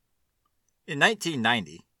In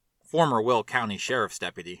 1990, former Will County Sheriff's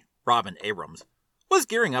Deputy Robin Abrams was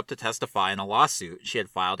gearing up to testify in a lawsuit she had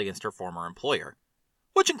filed against her former employer,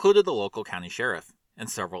 which included the local county sheriff and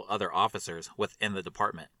several other officers within the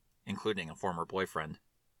department, including a former boyfriend.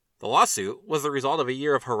 The lawsuit was the result of a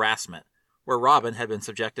year of harassment, where Robin had been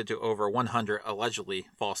subjected to over 100 allegedly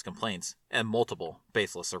false complaints and multiple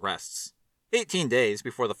baseless arrests. 18 days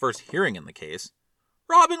before the first hearing in the case,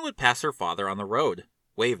 Robin would pass her father on the road,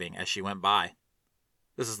 waving as she went by.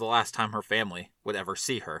 This is the last time her family would ever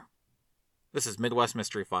see her. This is Midwest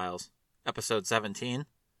Mystery Files, Episode 17,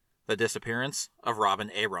 The Disappearance of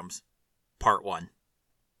Robin Abrams, Part 1.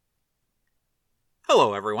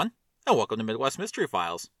 Hello everyone, and welcome to Midwest Mystery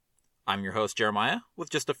Files. I'm your host Jeremiah, with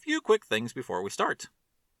just a few quick things before we start.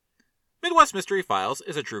 Midwest Mystery Files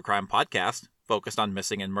is a true crime podcast focused on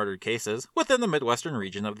missing and murdered cases within the Midwestern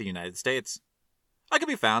region of the United States. I can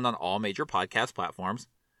be found on all major podcast platforms,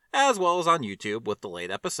 as well as on YouTube with delayed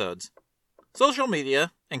episodes. Social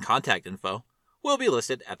media and contact info will be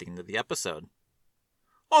listed at the end of the episode.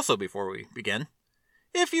 Also, before we begin,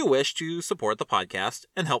 if you wish to support the podcast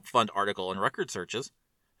and help fund article and record searches,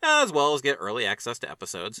 as well as get early access to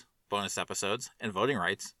episodes, bonus episodes, and voting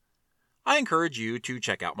rights, I encourage you to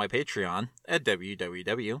check out my Patreon at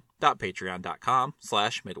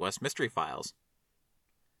www.patreon.com/MidwestMysteryFiles.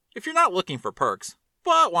 If you're not looking for perks,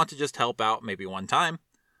 but want to just help out maybe one time,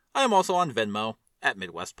 I am also on Venmo at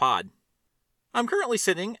MidwestPod. I'm currently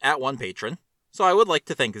sitting at one patron, so I would like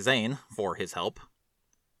to thank Zane for his help.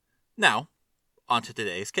 Now, on to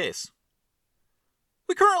today's case.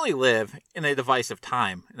 We currently live in a divisive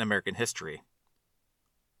time in American history.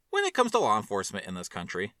 When it comes to law enforcement in this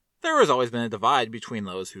country, there has always been a divide between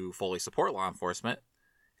those who fully support law enforcement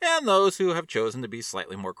and those who have chosen to be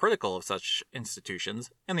slightly more critical of such institutions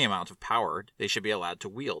and the amount of power they should be allowed to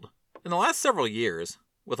wield. In the last several years,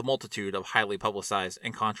 with a multitude of highly publicized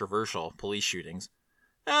and controversial police shootings,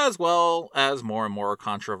 as well as more and more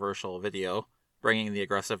controversial video bringing the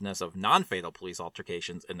aggressiveness of non-fatal police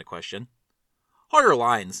altercations into question, harder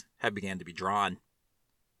lines have begun to be drawn.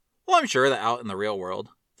 While I'm sure that out in the real world,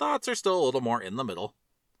 thoughts are still a little more in the middle.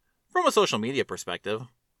 From a social media perspective,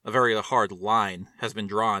 a very hard line has been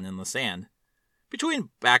drawn in the sand between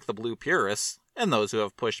Back the Blue purists and those who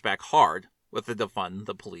have pushed back hard with the Defund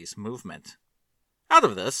the Police movement. Out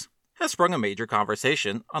of this has sprung a major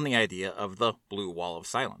conversation on the idea of the Blue Wall of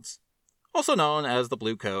Silence, also known as the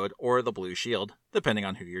Blue Code or the Blue Shield, depending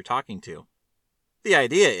on who you're talking to. The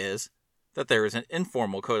idea is that there is an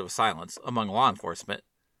informal code of silence among law enforcement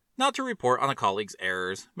not to report on a colleague's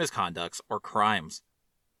errors, misconducts, or crimes.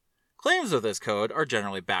 Claims of this code are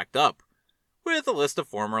generally backed up with a list of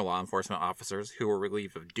former law enforcement officers who were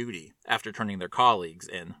relieved of duty after turning their colleagues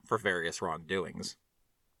in for various wrongdoings.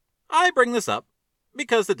 I bring this up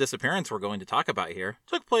because the disappearance we're going to talk about here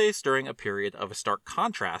took place during a period of a stark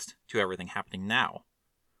contrast to everything happening now.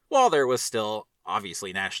 While there was still,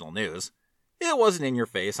 obviously, national news, it wasn't in your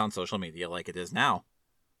face on social media like it is now.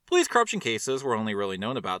 Police corruption cases were only really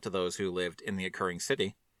known about to those who lived in the occurring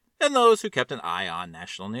city, and those who kept an eye on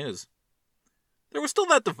national news. There was still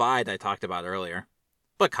that divide I talked about earlier,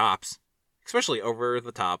 but cops, especially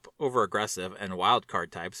over-the-top, over-aggressive, and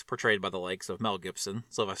wild-card types portrayed by the likes of Mel Gibson,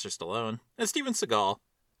 Sylvester Stallone, and Steven Seagal,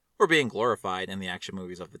 were being glorified in the action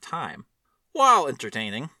movies of the time. While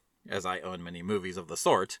entertaining, as I own many movies of the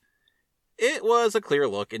sort, it was a clear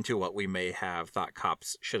look into what we may have thought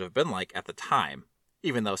cops should have been like at the time,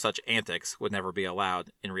 even though such antics would never be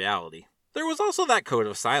allowed in reality. There was also that code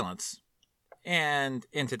of silence, and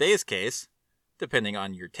in today's case, depending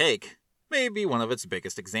on your take, may be one of its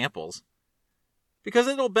biggest examples. Because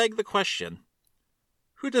it'll beg the question,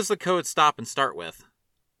 who does the code stop and start with?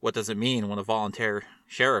 What does it mean when a volunteer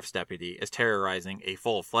sheriff's deputy is terrorizing a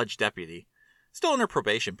full-fledged deputy, still in her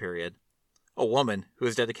probation period, a woman who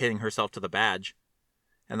is dedicating herself to the badge,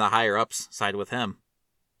 and the higher-ups side with him?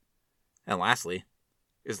 And lastly,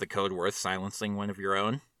 is the code worth silencing one of your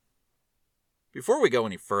own? Before we go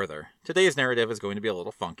any further, today's narrative is going to be a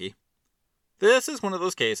little funky. This is one of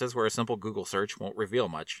those cases where a simple Google search won't reveal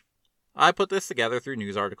much. I put this together through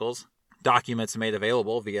news articles, documents made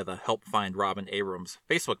available via the Help Find Robin Abrams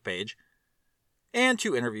Facebook page, and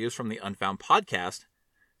 2 interviews from the Unfound podcast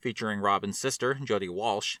featuring Robin's sister, Jody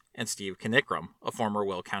Walsh, and Steve Knickrum, a former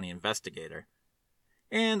Will County investigator.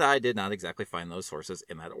 And I did not exactly find those sources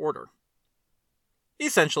in that order.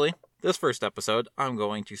 Essentially, this first episode, I'm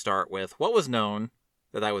going to start with what was known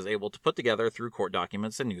that I was able to put together through court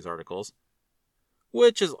documents and news articles,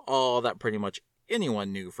 which is all that pretty much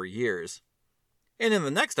anyone knew for years. And in the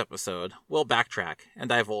next episode, we'll backtrack and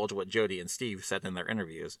divulge what Jody and Steve said in their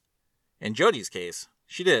interviews. In Jody's case,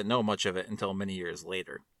 she didn't know much of it until many years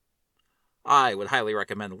later. I would highly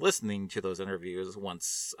recommend listening to those interviews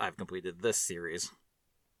once I've completed this series.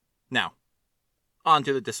 Now, on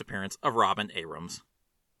to the disappearance of Robin Abrams.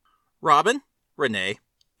 Robin Renee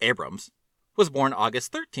Abrams was born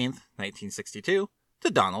August 13th, 1962,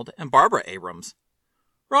 to Donald and Barbara Abrams.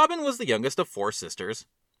 Robin was the youngest of 4 sisters.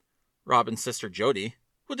 Robin's sister Jody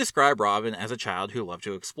would describe Robin as a child who loved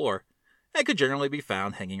to explore and could generally be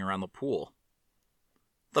found hanging around the pool.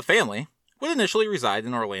 The family would initially reside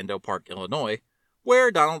in Orlando Park, Illinois,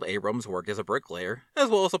 where Donald Abrams worked as a bricklayer as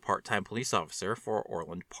well as a part-time police officer for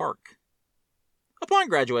Orland Park. Upon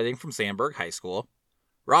graduating from Sandburg High School,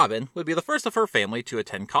 Robin would be the first of her family to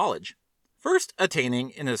attend college, first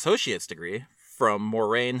attaining an associate's degree from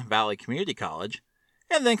Moraine Valley Community College,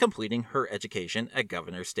 and then completing her education at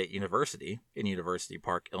Governor State University in University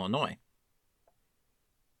Park, Illinois.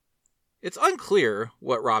 It's unclear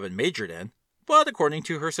what Robin majored in, but according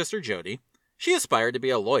to her sister Jody, she aspired to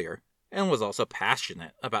be a lawyer and was also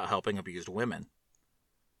passionate about helping abused women.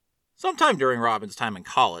 Sometime during Robin's time in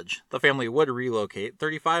college, the family would relocate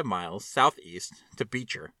 35 miles southeast to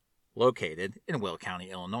Beecher, located in Will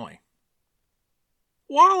County, Illinois.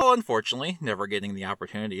 While unfortunately never getting the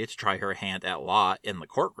opportunity to try her hand at law in the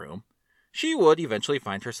courtroom, she would eventually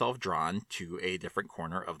find herself drawn to a different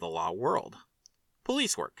corner of the law world: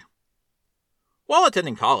 police work. While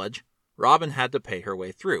attending college, Robin had to pay her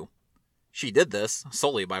way through. She did this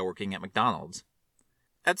solely by working at McDonald's.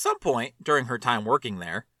 At some point during her time working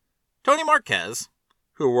there, Tony Marquez,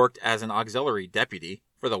 who worked as an auxiliary deputy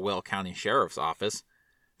for the Will County Sheriff's Office,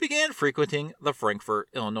 began frequenting the Frankfort,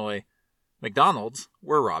 Illinois McDonald's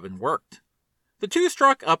where Robin worked. The two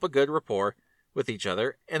struck up a good rapport with each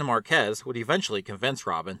other, and Marquez would eventually convince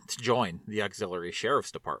Robin to join the Auxiliary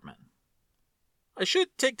Sheriff's Department. I should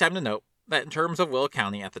take time to note that in terms of Will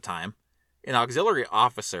County at the time, an auxiliary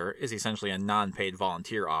officer is essentially a non-paid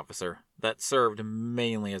volunteer officer that served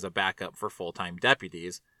mainly as a backup for full-time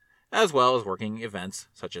deputies, as well as working events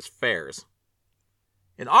such as fairs.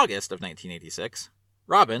 In August of 1986,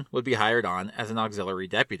 Robin would be hired on as an auxiliary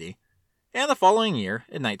deputy, and the following year,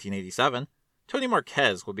 in 1987, Tony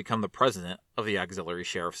Marquez would become the president of the Auxiliary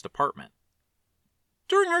Sheriff's Department.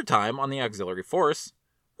 During her time on the auxiliary force,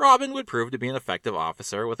 Robin would prove to be an effective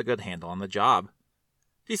officer with a good handle on the job.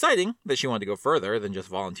 Deciding that she wanted to go further than just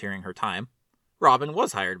volunteering her time, Robin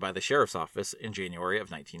was hired by the Sheriff's Office in January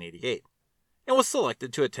of 1988, and was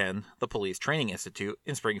selected to attend the Police Training Institute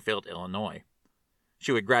in Springfield, Illinois.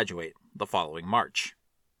 She would graduate the following March.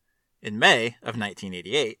 In May of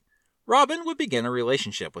 1988, Robin would begin a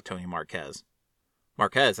relationship with Tony Marquez.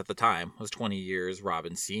 Marquez at the time was 20 years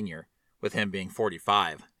Robin's senior, with him being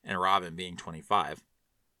 45 and Robin being 25.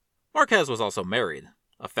 Marquez was also married,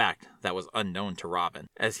 a fact that was unknown to Robin,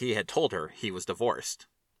 as he had told her he was divorced.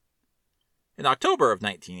 In October of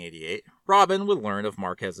 1988, Robin would learn of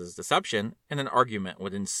Marquez's deception, and an argument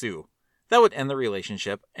would ensue that would end the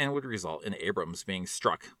relationship and would result in Abrams being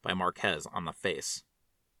struck by Marquez on the face.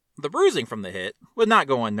 The bruising from the hit would not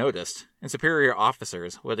go unnoticed, and superior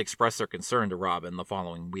officers would express their concern to Robin the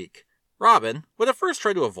following week. Robin would at first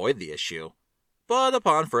try to avoid the issue, but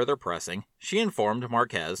upon further pressing, she informed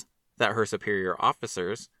Marquez that her superior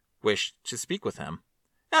officers wished to speak with him,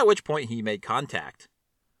 at which point he made contact.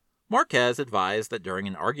 Marquez advised that during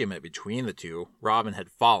an argument between the two, Robin had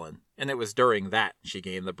fallen, and it was during that she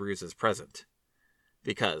gained the bruises present.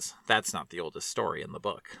 Because that's not the oldest story in the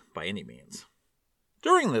book, by any means.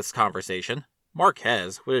 During this conversation,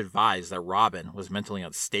 Marquez would advise that Robin was mentally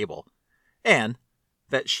unstable, and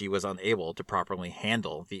that she was unable to properly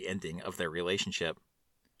handle the ending of their relationship.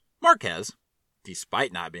 Marquez,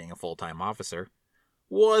 despite not being a full-time officer,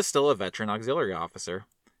 was still a veteran auxiliary officer,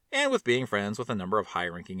 and with being friends with a number of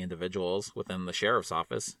high-ranking individuals within the sheriff's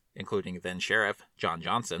office, including then-sheriff John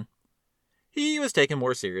Johnson, he was taken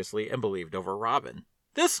more seriously and believed over Robin.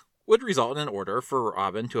 This would result in an order for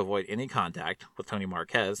Robin to avoid any contact with Tony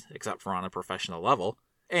Marquez except for on a professional level,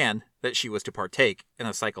 and that she was to partake in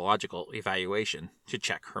a psychological evaluation to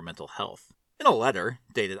check her mental health. In a letter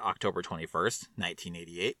dated October 21st,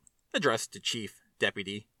 1988, addressed to Chief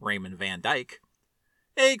Deputy Raymond Van Dyke,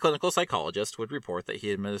 a clinical psychologist would report that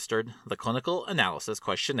he administered the Clinical Analysis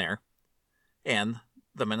Questionnaire and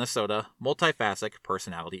the Minnesota Multiphasic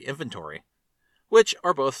Personality Inventory, which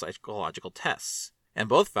are both psychological tests, and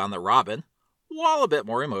both found that Robin, while a bit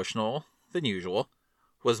more emotional than usual,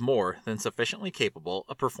 was more than sufficiently capable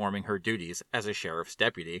of performing her duties as a sheriff's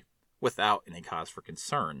deputy without any cause for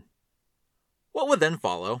concern. What would then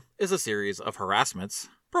follow is a series of harassments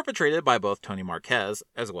perpetrated by both Tony Marquez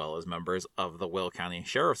as well as members of the Will County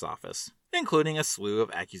Sheriff's Office, including a slew of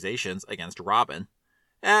accusations against Robin,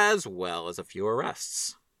 as well as a few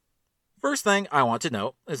arrests. First thing I want to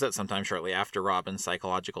note is that sometime shortly after Robin's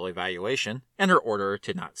psychological evaluation and her order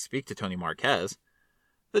to not speak to Tony Marquez,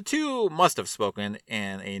 the two must have spoken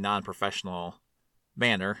in a non-professional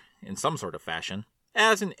manner in some sort of fashion,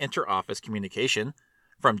 as an inter-office communication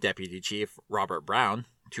from Deputy Chief Robert Brown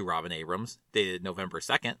to Robin Abrams, dated November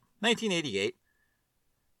 2nd, 1988,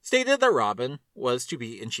 stated that Robin was to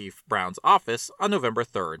be in Chief Brown's office on November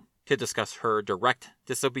 3rd to discuss her direct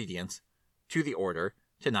disobedience to the order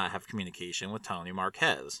to not have communication with Tony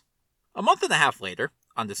Marquez. A month and a half later,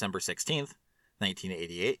 on December 16th,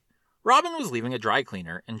 1988, Robin was leaving a dry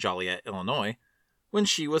cleaner in Joliet, Illinois, when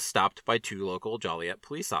she was stopped by two local Joliet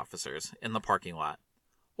police officers in the parking lot.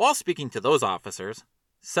 While speaking to those officers,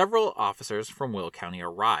 several officers from Will County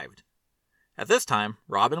arrived. At this time,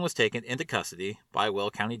 Robin was taken into custody by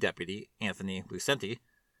Will County Deputy Anthony Lucenti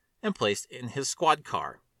and placed in his squad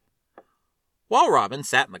car. While Robin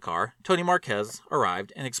sat in the car, Tony Marquez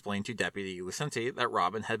arrived and explained to Deputy Lucenti that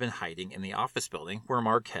Robin had been hiding in the office building where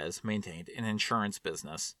Marquez maintained an insurance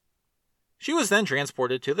business. She was then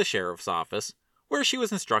transported to the sheriff's office, where she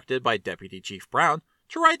was instructed by Deputy Chief Brown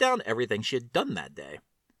to write down everything she had done that day.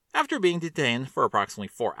 After being detained for approximately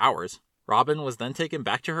 4 hours, Robin was then taken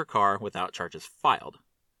back to her car without charges filed.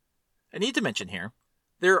 I need to mention here,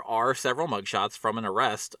 there are several mugshots from an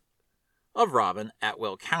arrest of Robin at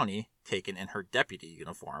Will County taken in her deputy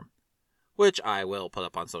uniform, which I will put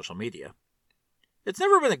up on social media. It's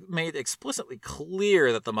never been made explicitly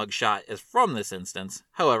clear that the mugshot is from this instance.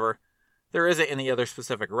 However, there isn't any other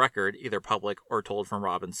specific record, either public or told from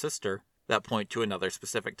Robin's sister, that point to another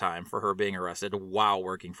specific time for her being arrested while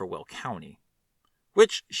working for Will County,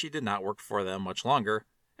 which she did not work for them much longer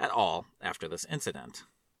at all after this incident.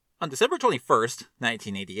 On December 21st,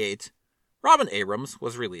 1988, Robin Abrams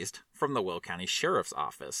was released from the Will County Sheriff's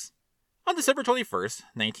Office. On December 21st,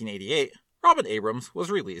 1988, Robin Abrams was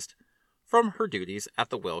released from her duties at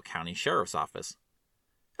the Will County Sheriff's Office.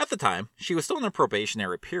 At the time, she was still in a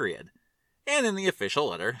probationary period, and in the official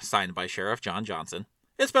letter signed by Sheriff John Johnson,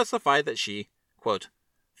 it specified that she, quote,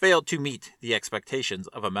 failed to meet the expectations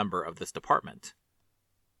of a member of this department.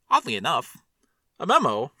 Oddly enough, a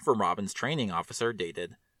memo from Robin's training officer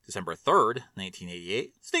dated December 3rd,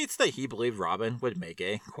 1988, states that he believed Robin would make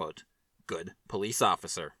a, quote, good police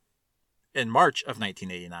officer. In March of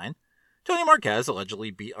 1989, Tony Marquez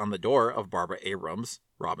allegedly beat on the door of Barbara Abrams,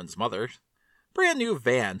 Robin's mother, brand new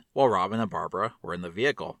van while Robin and Barbara were in the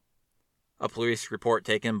vehicle. A police report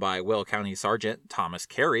taken by Will County Sergeant Thomas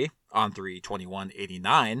Carey on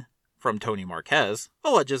 3/21/89 from Tony Marquez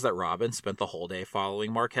alleges that Robin spent the whole day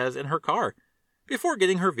following Marquez in her car before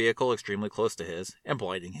getting her vehicle extremely close to his and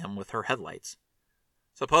blinding him with her headlights,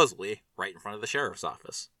 supposedly right in front of the sheriff's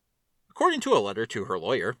office. According to a letter to her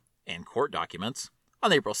lawyer and court documents,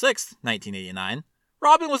 on April 6, 1989,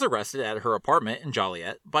 Robin was arrested at her apartment in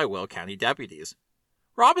Joliet by Will County deputies.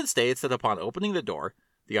 Robin states that upon opening the door,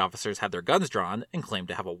 the officers had their guns drawn and claimed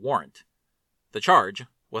to have a warrant. The charge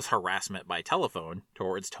was harassment by telephone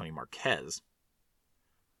towards Tony Marquez.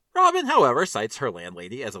 Robin, however, cites her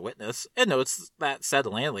landlady as a witness and notes that said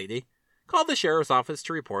landlady called the sheriff's office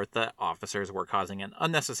to report that officers were causing an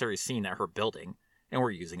unnecessary scene at her building and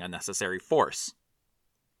were using unnecessary force.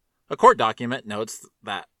 A court document notes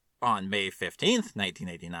that on May 15,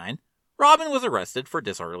 1989, Robin was arrested for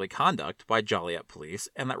disorderly conduct by Joliet police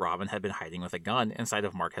and that Robin had been hiding with a gun inside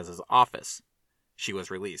of Marquez's office. She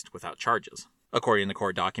was released without charges. According to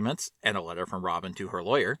court documents and a letter from Robin to her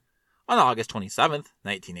lawyer, on August 27,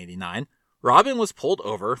 1989, Robin was pulled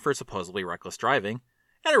over for supposedly reckless driving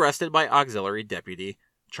and arrested by Auxiliary Deputy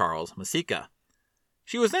Charles Masica.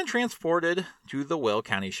 She was then transported to the Will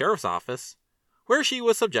County Sheriff's Office, where she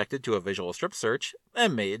was subjected to a visual strip search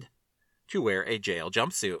and made to wear a jail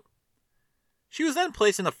jumpsuit. She was then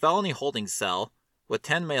placed in a felony holding cell with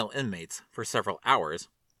 10 male inmates for several hours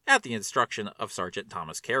at the instruction of Sergeant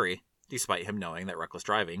Thomas Carey, despite him knowing that reckless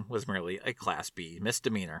driving was merely a Class B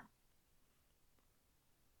misdemeanor.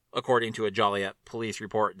 According to a Joliet police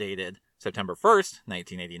report dated September 1st,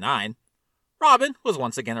 1989, Robin was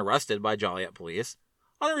once again arrested by Joliet police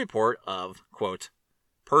on a report of, quote,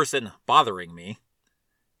 person bothering me,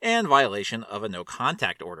 and violation of a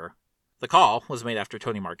no-contact order. The call was made after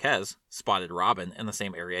Tony Marquez spotted Robin in the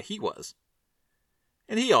same area he was,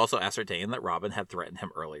 and he also ascertained that Robin had threatened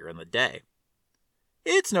him earlier in the day.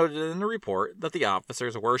 It's noted in the report that the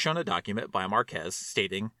officers were shown a document by Marquez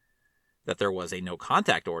stating that there was a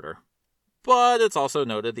no-contact order, but it's also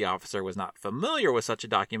noted the officer was not familiar with such a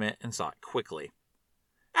document and saw it quickly.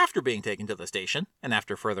 After being taken to the station, and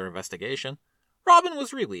after further investigation, Robin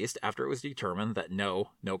was released after it was determined that no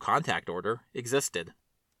contact order existed.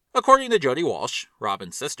 According to Jody Walsh,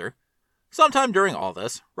 Robin's sister, sometime during all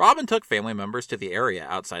this, Robin took family members to the area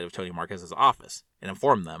outside of Tony Marquez's office and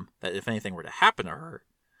informed them that if anything were to happen to her,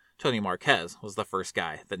 Tony Marquez was the first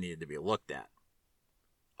guy that needed to be looked at.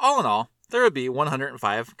 All in all, there would be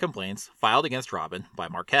 105 complaints filed against Robin by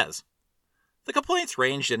Marquez. The complaints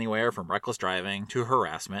ranged anywhere from reckless driving to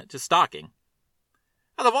harassment to stalking.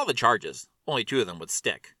 Out of all the charges, only 2 of them would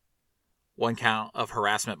stick. 1 count of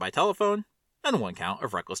harassment by telephone and 1 count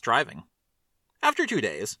of reckless driving. After 2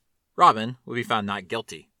 days, Robin would be found not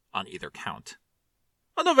guilty on either count.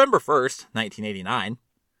 On November 1st, 1989,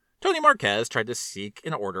 Tony Marquez tried to seek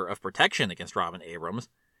an order of protection against Robin Abrams,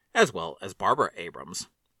 as well as Barbara Abrams.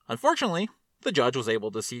 Unfortunately, the judge was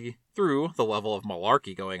able to see through the level of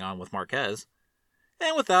malarkey going on with Marquez,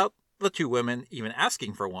 and without the 2 women even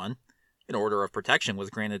asking for one, an order of protection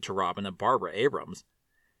was granted to Robin and Barbara Abrams,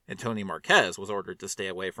 and Tony Marquez was ordered to stay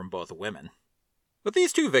away from both women. With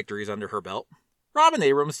these 2 victories under her belt, Robin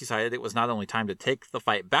Abrams decided it was not only time to take the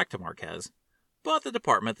fight back to Marquez, but the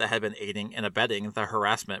department that had been aiding and abetting the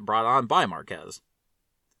harassment brought on by Marquez.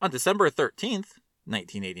 On December 13th,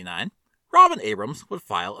 1989, Robin Abrams would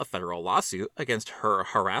file a federal lawsuit against her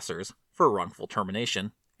harassers for wrongful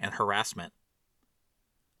termination and harassment.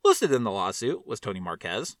 Listed in the lawsuit was Tony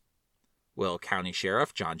Marquez, Will County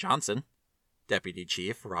Sheriff John Johnson, Deputy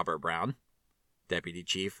Chief Robert Brown, Deputy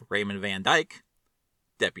Chief Raymond Van Dyke,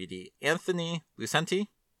 Deputy Anthony Lucenti,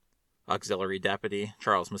 Auxiliary Deputy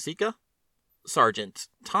Charles Masica, Sergeant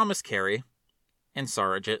Thomas Carey, and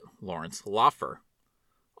Sergeant Lawrence Lawfer.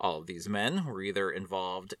 All of these men were either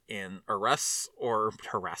involved in arrests or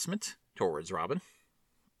harassment towards Robin.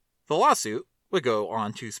 The lawsuit would go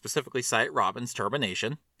on to specifically cite Robin's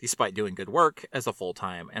termination, despite doing good work as a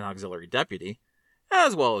full-time and auxiliary deputy,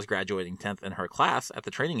 as well as graduating 10th in her class at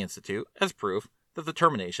the Training Institute, as proof that the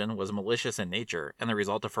termination was malicious in nature and the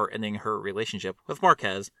result of her ending her relationship with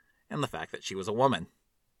Marquez and the fact that she was a woman.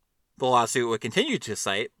 The lawsuit would continue to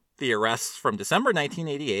cite the arrests from December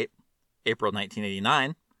 1988, April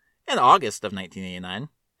 1989, and August of 1989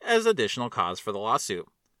 as additional cause for the lawsuit.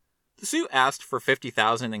 The suit asked for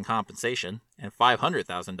 $50,000 in compensation and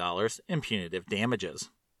 $500,000 in punitive damages.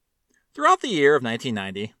 Throughout the year of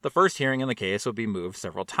 1990, the first hearing in the case would be moved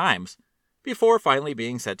several times, before finally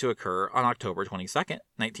being set to occur on October 22,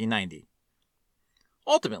 1990.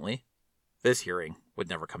 Ultimately, this hearing would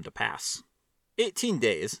never come to pass. 18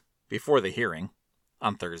 days before the hearing,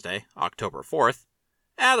 on Thursday, October 4th,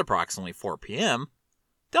 at approximately 4 p.m.,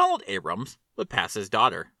 Donald Abrams would pass his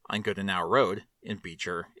daughter on Goodenow Road in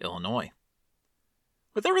Beecher, Illinois.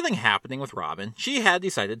 With everything happening with Robin, she had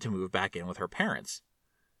decided to move back in with her parents.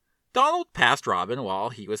 Donald passed Robin while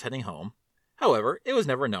he was heading home. However, it was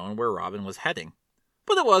never known where Robin was heading,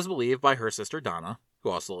 but it was believed by her sister Donna, who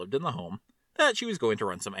also lived in the home, that she was going to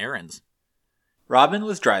run some errands. Robin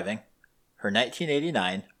was driving her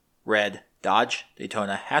 1989 red Dodge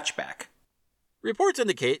Daytona hatchback. Reports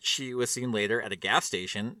indicate she was seen later at a gas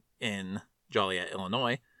station in Joliet,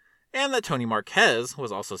 Illinois, and that Tony Marquez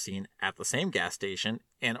was also seen at the same gas station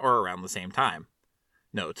and or around the same time.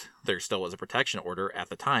 Note, there still was a protection order at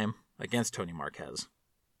the time against Tony Marquez.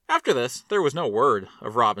 After this, there was no word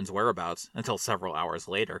of Robin's whereabouts until several hours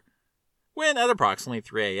later, when at approximately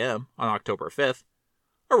 3 a.m. on October 5th,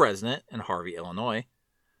 a resident in Harvey, Illinois,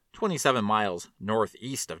 27 miles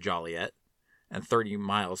northeast of Joliet and 30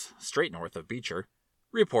 miles straight north of Beecher,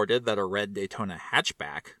 reported that a red Daytona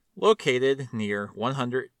hatchback located near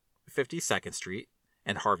 152nd Street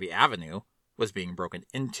and Harvey Avenue was being broken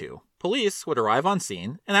into. Police would arrive on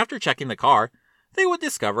scene, and after checking the car, they would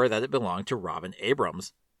discover that it belonged to Robin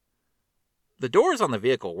Abrams. The doors on the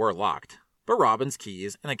vehicle were locked, but Robin's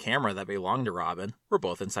keys and a camera that belonged to Robin were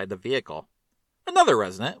both inside the vehicle. Another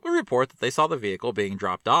resident would report that they saw the vehicle being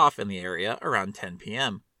dropped off in the area around 10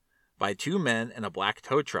 p.m. by 2 men in a black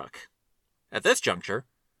tow truck. At this juncture,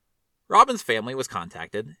 Robin's family was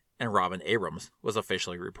contacted, and Robin Abrams was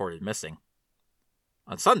officially reported missing.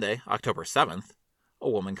 On Sunday, October 7th, a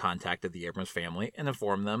woman contacted the Abrams family and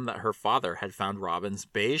informed them that her father had found Robin's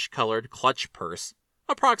beige-colored clutch purse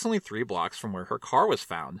approximately 3 blocks from where her car was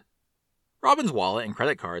found. Robin's wallet and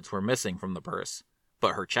credit cards were missing from the purse,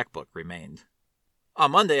 but her checkbook remained.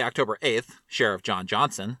 On Monday, October 8th, Sheriff John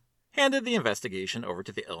Johnson handed the investigation over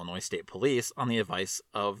to the Illinois State Police on the advice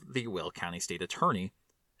of the Will County State Attorney,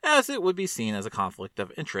 as it would be seen as a conflict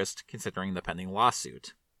of interest considering the pending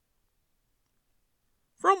lawsuit.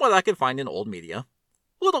 From what I could find in old media,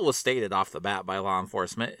 little was stated off the bat by law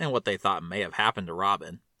enforcement and what they thought may have happened to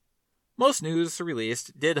Robin. Most news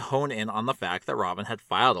released did hone in on the fact that Robin had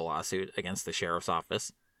filed a lawsuit against the sheriff's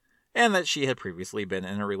office, and that she had previously been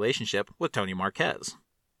in a relationship with Tony Marquez.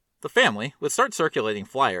 The family would start circulating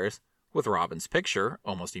flyers with Robin's picture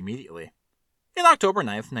almost immediately. An October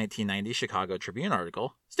 9th, 1990 Chicago Tribune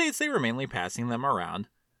article states they were mainly passing them around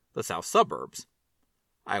the south suburbs.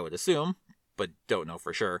 I would assume, but don't know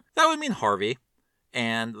for sure, that would mean Harvey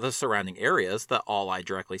and the surrounding areas that all lie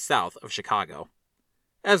directly south of Chicago,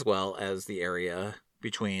 as well as the area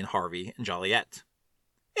between Harvey and Joliet.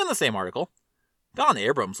 In the same article, Don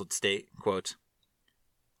Abrams would state, quote,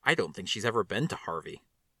 "I don't think she's ever been to Harvey,"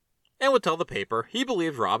 and would tell the paper he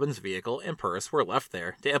believed Robin's vehicle and purse were left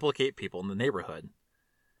there to implicate people in the neighborhood.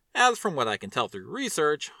 As from what I can tell through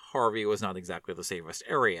research, Harvey was not exactly the safest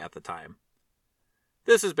area at the time.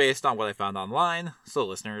 This is based on what I found online, so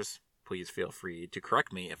listeners, please feel free to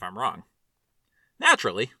correct me if I'm wrong.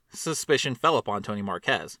 Naturally, suspicion fell upon Tony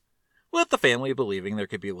Marquez, with the family believing there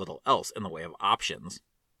could be little else in the way of options.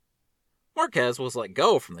 Marquez was let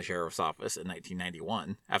go from the sheriff's office in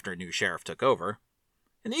 1991 after a new sheriff took over,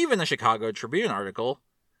 and even a Chicago Tribune article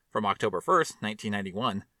from October 1st,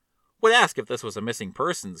 1991, would ask if this was a missing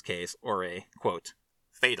persons case or a, quote,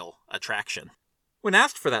 fatal attraction. When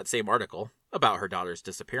asked for that same article about her daughter's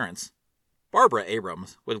disappearance, Barbara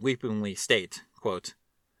Abrams would weepingly state, quote,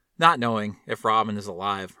 "Not knowing if Robin is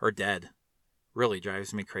alive or dead really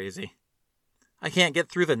drives me crazy. I can't get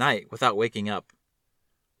through the night without waking up,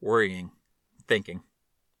 worrying, thinking."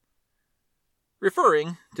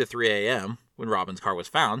 Referring to 3 a.m., when Robin's car was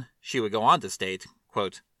found, she would go on to state,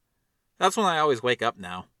 quote, "That's when I always wake up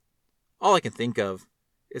now. All I can think of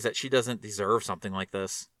is that she doesn't deserve something like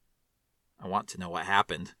this. I want to know what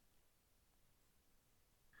happened."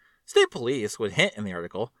 State police would hint in the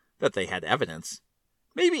article that they had evidence,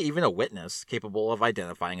 maybe even a witness capable of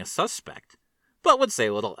identifying a suspect, but would say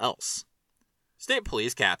little else. State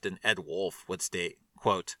Police Captain Ed Wolf would state,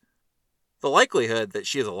 quote, "The likelihood that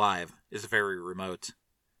she is alive is very remote.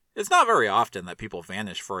 It's not very often that people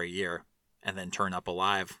vanish for a year and then turn up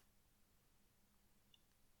alive."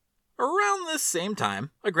 Around this same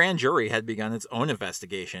time, a grand jury had begun its own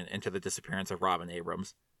investigation into the disappearance of Robin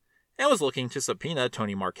Abrams, and was looking to subpoena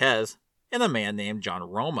Tony Marquez and a man named John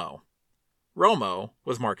Romo. Romo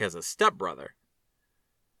was Marquez's stepbrother,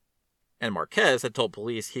 and Marquez had told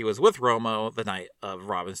police he was with Romo the night of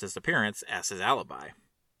Robin's disappearance as his alibi.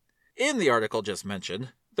 In the article just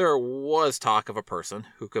mentioned, there was talk of a person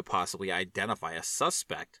who could possibly identify a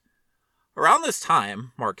suspect. Around this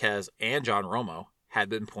time, Marquez and John Romo had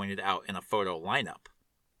been pointed out in a photo lineup.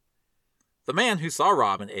 The man who saw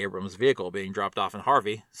Robin Abrams' vehicle being dropped off in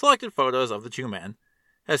Harvey selected photos of the two men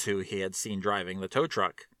as who he had seen driving the tow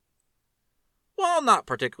truck. While not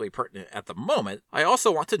particularly pertinent at the moment, I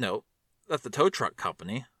also want to note that the tow truck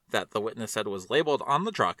company that the witness said was labeled on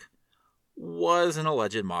the truck was an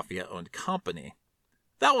alleged mafia-owned company.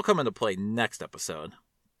 That will come into play next episode,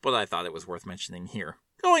 but I thought it was worth mentioning here.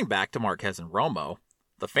 Going back to Marquez and Romo,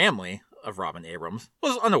 the family of Robin Abrams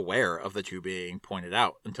was unaware of the two being pointed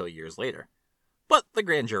out until years later. But the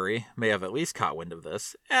grand jury may have at least caught wind of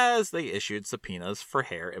this, as they issued subpoenas for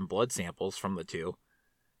hair and blood samples from the two,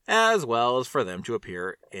 as well as for them to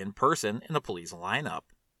appear in person in a police lineup.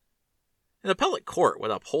 An appellate court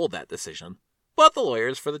would uphold that decision, but the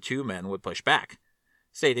lawyers for the two men would push back,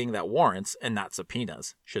 stating that warrants and not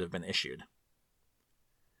subpoenas should have been issued.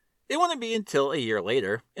 It wouldn't be until a year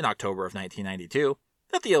later, in October of 1992,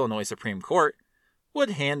 that the Illinois Supreme Court would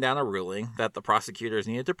hand down a ruling that the prosecutors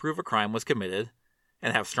needed to prove a crime was committed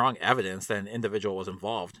and have strong evidence that an individual was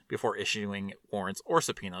involved before issuing warrants or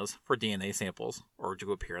subpoenas for DNA samples or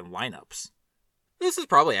to appear in lineups. This is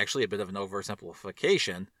probably actually a bit of an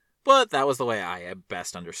oversimplification, but that was the way I had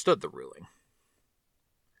best understood the ruling.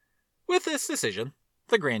 With this decision,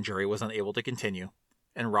 the grand jury was unable to continue,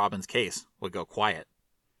 and Robin's case would go quiet.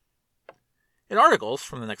 In articles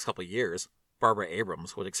from the next couple of years, Barbara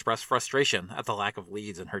Abrams would express frustration at the lack of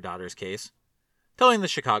leads in her daughter's case, telling the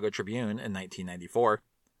Chicago Tribune in 1994,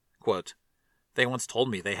 quote, "They once told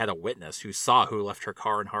me they had a witness who saw who left her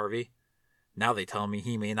car in Harvey. Now they tell me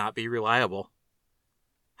he may not be reliable.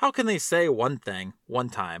 How can they say one thing one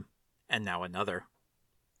time and now another?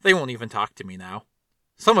 They won't even talk to me now.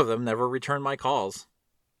 Some of them never return my calls.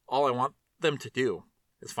 All I want them to do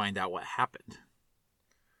is find out what happened."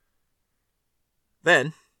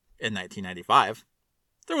 Then, in 1995,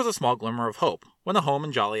 there was a small glimmer of hope when a home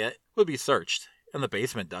in Joliet would be searched and the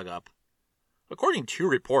basement dug up. According to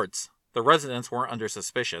reports, the residents weren't under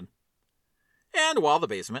suspicion. And while the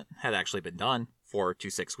basement had actually been done 4 to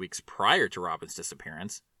 6 weeks prior to Robin's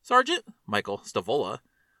disappearance, Sergeant Michael Stavola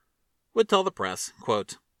would tell the press,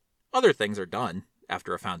 quote, "Other things are done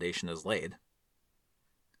after a foundation is laid."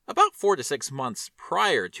 About 4 to 6 months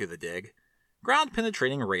prior to the dig,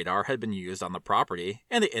 ground-penetrating radar had been used on the property,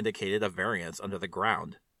 and it indicated a variance under the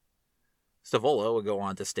ground. Stavola would go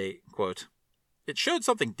on to state, quote, "It showed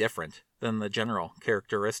something different than the general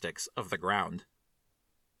characteristics of the ground."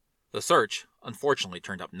 The search, unfortunately,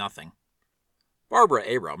 turned up nothing. Barbara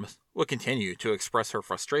Abrams would continue to express her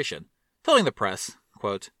frustration, telling the press,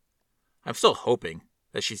 quote, "I'm still hoping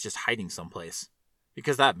that she's just hiding someplace,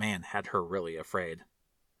 because that man had her really afraid.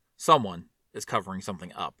 Someone is covering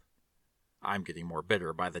something up. I'm getting more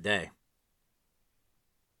bitter by the day."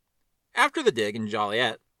 After the dig in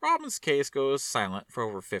Joliet, Robin's case goes silent for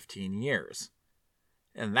over 15 years.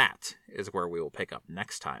 And that is where we will pick up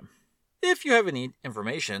next time. If you have any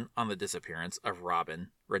information on the disappearance of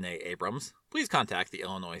Robin Renee Abrams, please contact the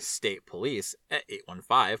Illinois State Police at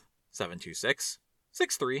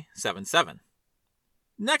 815-726-6377.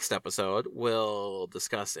 Next episode, we'll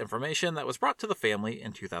discuss information that was brought to the family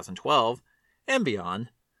in 2012 and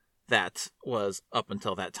beyond that was, up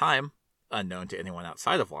until that time, unknown to anyone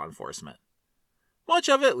outside of law enforcement. Much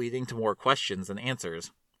of it leading to more questions than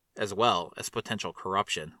answers, as well as potential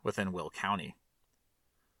corruption within Will County.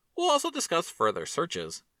 We'll also discuss further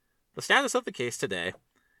searches, the status of the case today,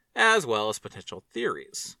 as well as potential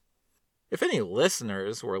theories. If any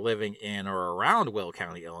listeners were living in or around Will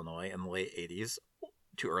County, Illinois in the late 80s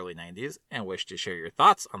to early 90s and wish to share your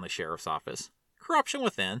thoughts on the sheriff's office, corruption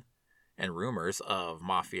within, and rumors of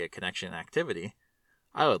mafia connection activity,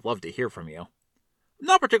 I would love to hear from you. I'm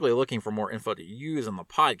not particularly looking for more info to use on the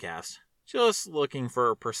podcast, just looking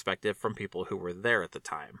for a perspective from people who were there at the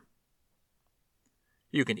time.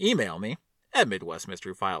 You can email me at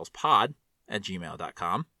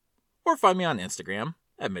MidwestMysteryFilesPod@gmail.com, or find me on Instagram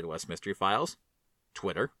at Midwest Mystery Files,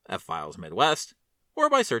 Twitter at Files Midwest, or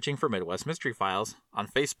by searching for Midwest Mystery Files on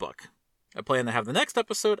Facebook. I plan to have the next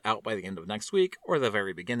episode out by the end of next week or the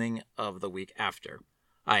very beginning of the week after.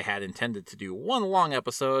 I had intended to do one long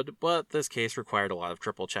episode, but this case required a lot of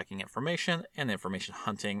triple checking information and information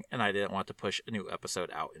hunting, and I didn't want to push a new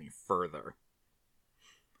episode out any further.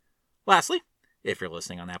 Lastly, if you're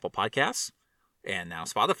listening on Apple Podcasts, and now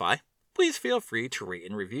Spotify, please feel free to rate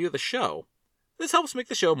and review the show. This helps make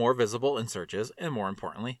the show more visible in searches, and more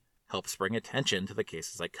importantly, helps bring attention to the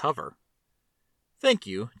cases I cover. Thank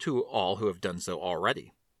you to all who have done so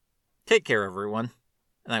already. Take care, everyone,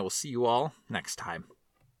 and I will see you all next time.